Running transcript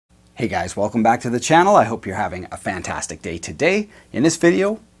Hey guys, welcome back to the channel. I hope you're having a fantastic day today. In this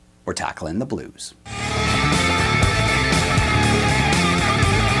video, we're tackling the blues.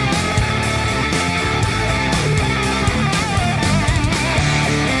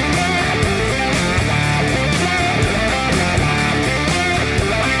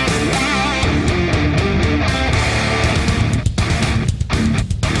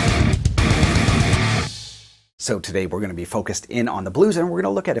 So today we're going to be focused in on the blues, and we're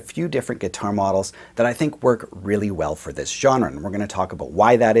going to look at a few different guitar models that I think work really well for this genre. And we're going to talk about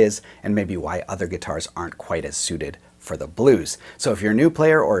why that is and maybe why other guitars aren't quite as suited for the blues. So if you're a new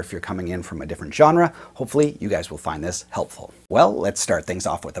player or if you're coming in from a different genre, hopefully you guys will find this helpful. Well, let's start things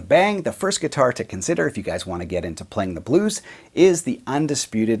off with a bang. The first guitar to consider if you guys want to get into playing the blues is the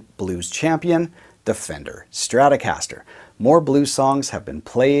undisputed blues champion, the Fender Stratocaster. More blues songs have been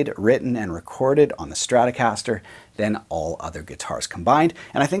played, written, and recorded on the Stratocaster than all other guitars combined,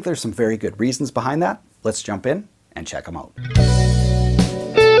 and I think there's some very good reasons behind that. Let's jump in and check them out.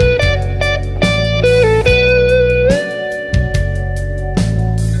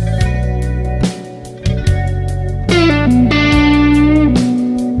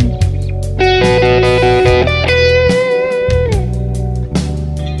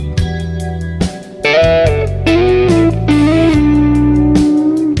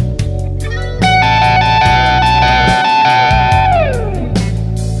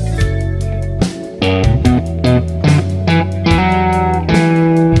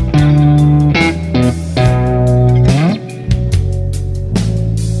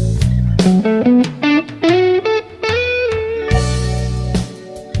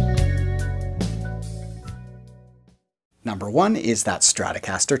 Number one is that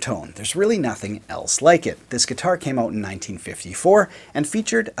Stratocaster tone. There's really nothing else like it. This guitar came out in 1954 and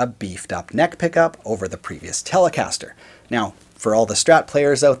featured a beefed up neck pickup over the previous Telecaster. Now, for all the Strat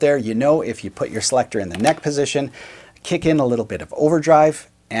players out there, you know if you put your selector in the neck position, kick in a little bit of overdrive,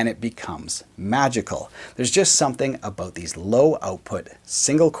 and it becomes magical. There's just something about these low output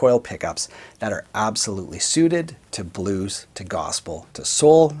single coil pickups that are absolutely suited to blues, to gospel, to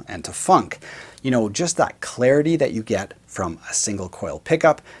soul, and to funk. You know, just that clarity that you get from a single coil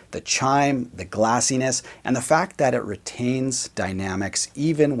pickup, the chime, the glassiness, and the fact that it retains dynamics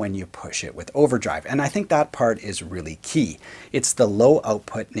even when you push it with overdrive. And I think that part is really key. It's the low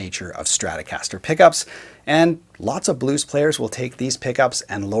output nature of Stratocaster pickups, and lots of blues players will take these pickups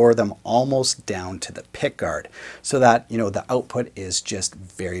and lower them almost down to the pickguard so that, you know, the output is just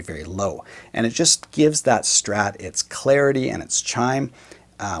very, very low. And it just gives that Strat its clarity and its chime,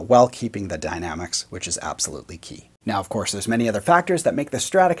 while keeping the dynamics, which is absolutely key. Now, of course, there's many other factors that make the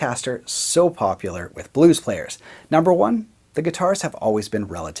Stratocaster so popular with blues players. Number one, the guitars have always been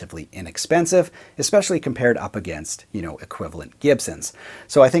relatively inexpensive, especially compared up against, you know, equivalent Gibsons.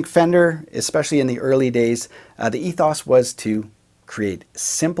 So I think Fender, especially in the early days, the ethos was to create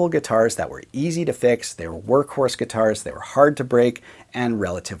simple guitars that were easy to fix. They were workhorse guitars, they were hard to break, and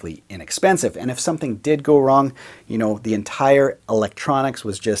relatively inexpensive. And if something did go wrong, you know, the entire electronics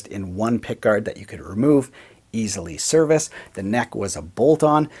was just in one pickguard that you could remove, easily service. The neck was a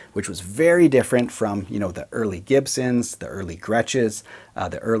bolt-on, which was very different from, you know, the early Gibsons, the early Gretsches,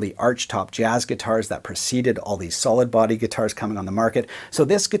 the early arch-top jazz guitars that preceded all these solid body guitars coming on the market. So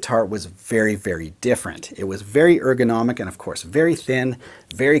this guitar was very, very different. It was very ergonomic and, of course, very thin,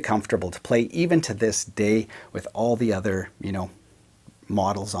 very comfortable to play, even to this day with all the other, you know,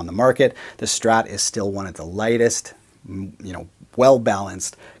 models on the market. The Strat is still one of the lightest, you know,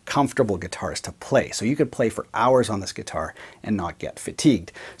 well-balanced, comfortable guitars to play. So you could play for hours on this guitar and not get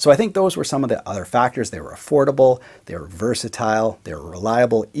fatigued. So I think those were some of the other factors. They were affordable, they were versatile, they were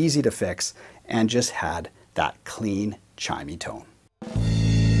reliable, easy to fix, and just had that clean, chimey tone.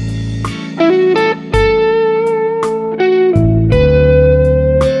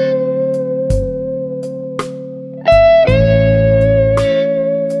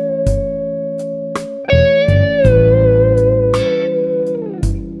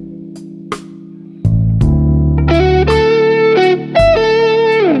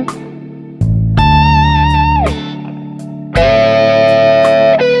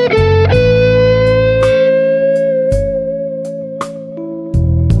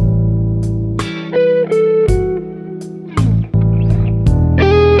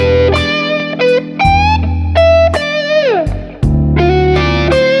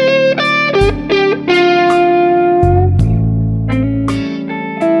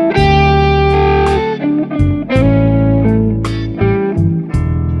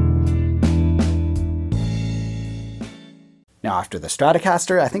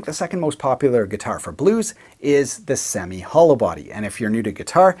 Stratocaster, I think the second most popular guitar for blues is the semi-hollow body. And if you're new to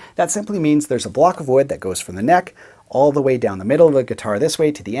guitar, that simply means there's a block of wood that goes from the neck all the way down the middle of the guitar this way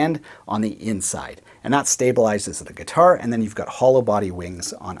to the end on the inside. And that stabilizes the guitar, and then you've got hollow body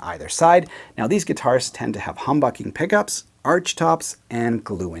wings on either side. Now these guitars tend to have humbucking pickups, arch tops, and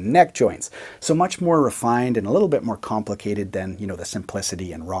glue-in neck joints. So much more refined and a little bit more complicated than, the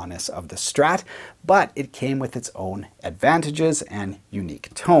simplicity and rawness of the Strat, but it came with its own advantages and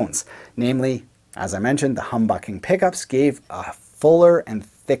unique tones. Namely, as I mentioned, the humbucking pickups gave a fuller and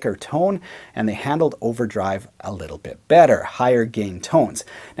thicker tone, and they handled overdrive a little bit better, higher gain tones.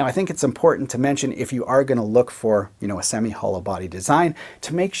 Now I think it's important to mention, if you are going to look for, a semi-hollow body design,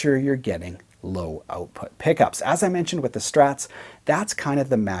 to make sure you're getting low output pickups. As I mentioned with the Strats, that's kind of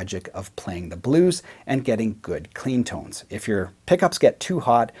the magic of playing the blues and getting good clean tones. If your pickups get too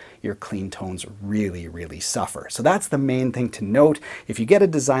hot, your clean tones really suffer. So that's the main thing to note. If you get a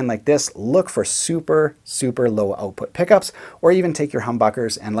design like this, look for super low output pickups, or even take your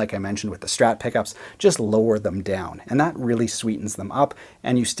humbuckers and, like I mentioned with the Strat pickups, just lower them down. And that really sweetens them up,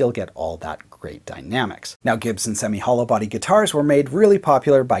 and you still get all that great dynamics. Now, Gibson semi-hollow body guitars were made really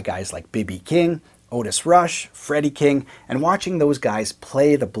popular by guys like B.B. King, Otis Rush, Freddie King, and watching those guys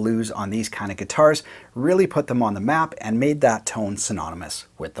play the blues on these kind of guitars really put them on the map and made that tone synonymous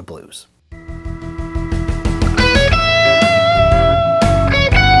with the blues.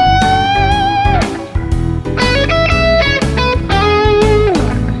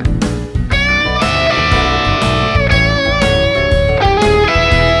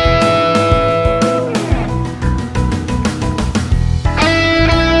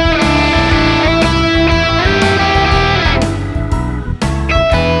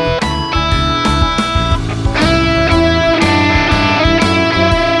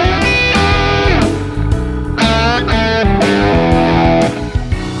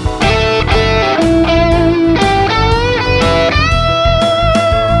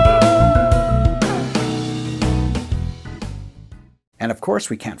 And of course,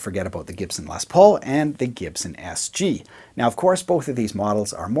 we can't forget about the Gibson Les Paul and the Gibson SG. Now, of course, both of these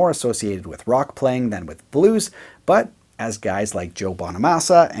models are more associated with rock playing than with blues, but as guys like Joe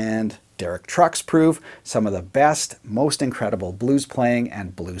Bonamassa and Derek Trucks prove, some of the best, most incredible blues playing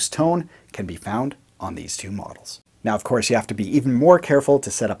and blues tone can be found on these two models. Now, of course, you have to be even more careful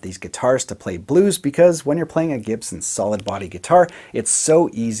to set up these guitars to play blues, because when you're playing a Gibson solid body guitar, it's so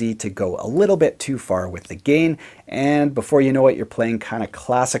easy to go a little bit too far with the gain, and before you know it, you're playing kind of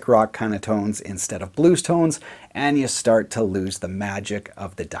classic rock kind of tones instead of blues tones, and you start to lose the magic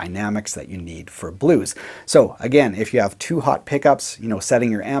of the dynamics that you need for blues. So again, if you have too hot pickups,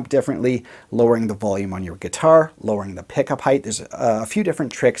 setting your amp differently, lowering the volume on your guitar, lowering the pickup height, there's a few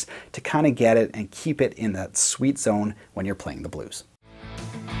different tricks to kind of get it and keep it in that sweet zone when you're playing the blues.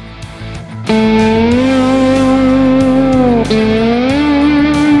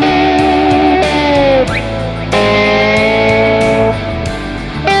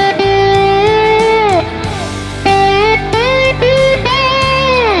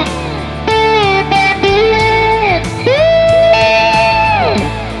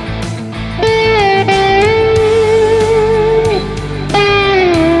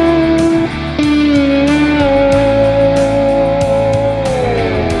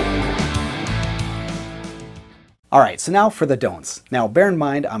 Alright, so now for the don'ts. Now bear in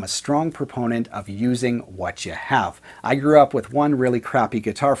mind, I'm a strong proponent of using what you have. I grew up with one really crappy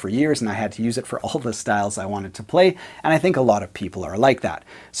guitar for years, and I had to use it for all the styles I wanted to play, and I think a lot of people are like that.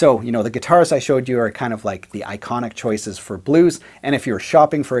 So, the guitars I showed you are kind of like the iconic choices for blues, and if you're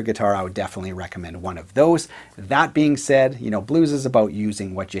shopping for a guitar, I would definitely recommend one of those. That being said, blues is about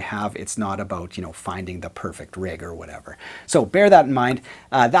using what you have. It's not about, finding the perfect rig or whatever. So bear that in mind.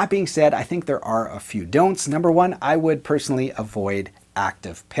 That being said, I think there are a few don'ts. Number one, I would personally avoid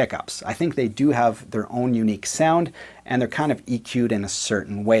active pickups. I think they do have their own unique sound, and they're kind of EQ'd in a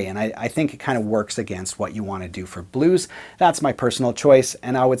certain way, and I think it kind of works against what you want to do for blues. That's my personal choice,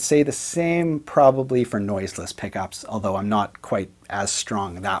 and I would say the same probably for noiseless pickups, although I'm not quite as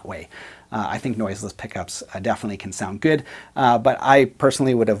strong that way. I think noiseless pickups definitely can sound good, but I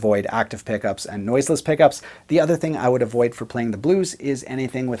personally would avoid active pickups and noiseless pickups. The other thing I would avoid for playing the blues is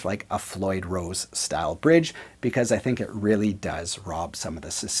anything with like a Floyd Rose style bridge, because I think it really does rob some of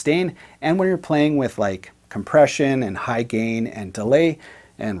the sustain. And when you're playing with like compression and high gain and delay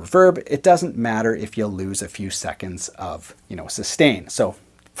and reverb, it doesn't matter if you lose a few seconds of, sustain. So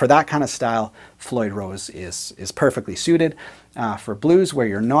for that kind of style, Floyd Rose is perfectly suited. For blues where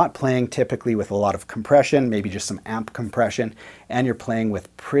you're not playing typically with a lot of compression, maybe just some amp compression, and you're playing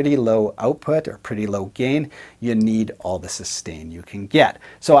with pretty low output or pretty low gain, you need all the sustain you can get.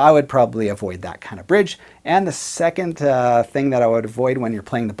 So I would probably avoid that kind of bridge. And the second thing that I would avoid when you're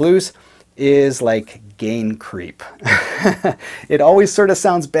playing the blues is like gain creep. It always sort of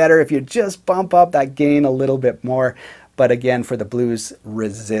sounds better if you just bump up that gain a little bit more. But again, for the blues,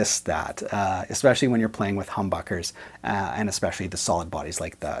 resist that, especially when you're playing with humbuckers and especially the solid bodies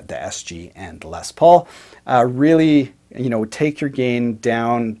like the SG and Les Paul. Really, take your gain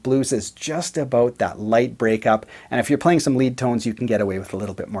down. Blues is just about that light breakup. And if you're playing some lead tones, you can get away with a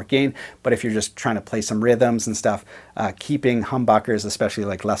little bit more gain. But if you're just trying to play some rhythms and stuff, keeping humbuckers, especially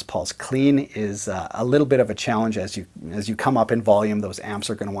like Les Paul's clean, is a little bit of a challenge. As you come up in volume, those amps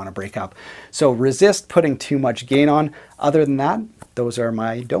are going to want to break up. So resist putting too much gain on. Other than that, those are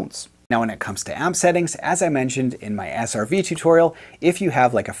my don'ts. Now when it comes to amp settings, as I mentioned in my SRV tutorial, if you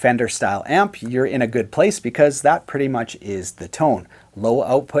have like a Fender style amp, you're in a good place because that pretty much is the tone. Low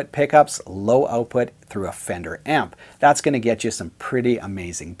output pickups, low output through a Fender amp. That's going to get you some pretty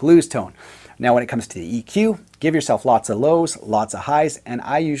amazing blues tone. Now when it comes to the EQ, give yourself lots of lows, lots of highs, and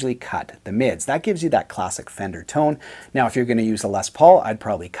I usually cut the mids. That gives you that classic Fender tone. Now if you're going to use a Les Paul, I'd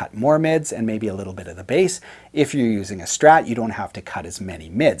probably cut more mids and maybe a little bit of the bass. If you're using a Strat, you don't have to cut as many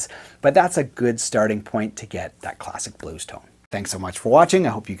mids. But that's a good starting point to get that classic blues tone. Thanks so much for watching.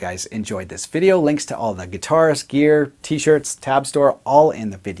 I hope you guys enjoyed this video. Links to all the guitars, gear, t-shirts, tab store, all in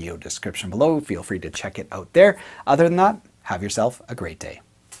the video description below. Feel free to check it out there. Other than that, have yourself a great day.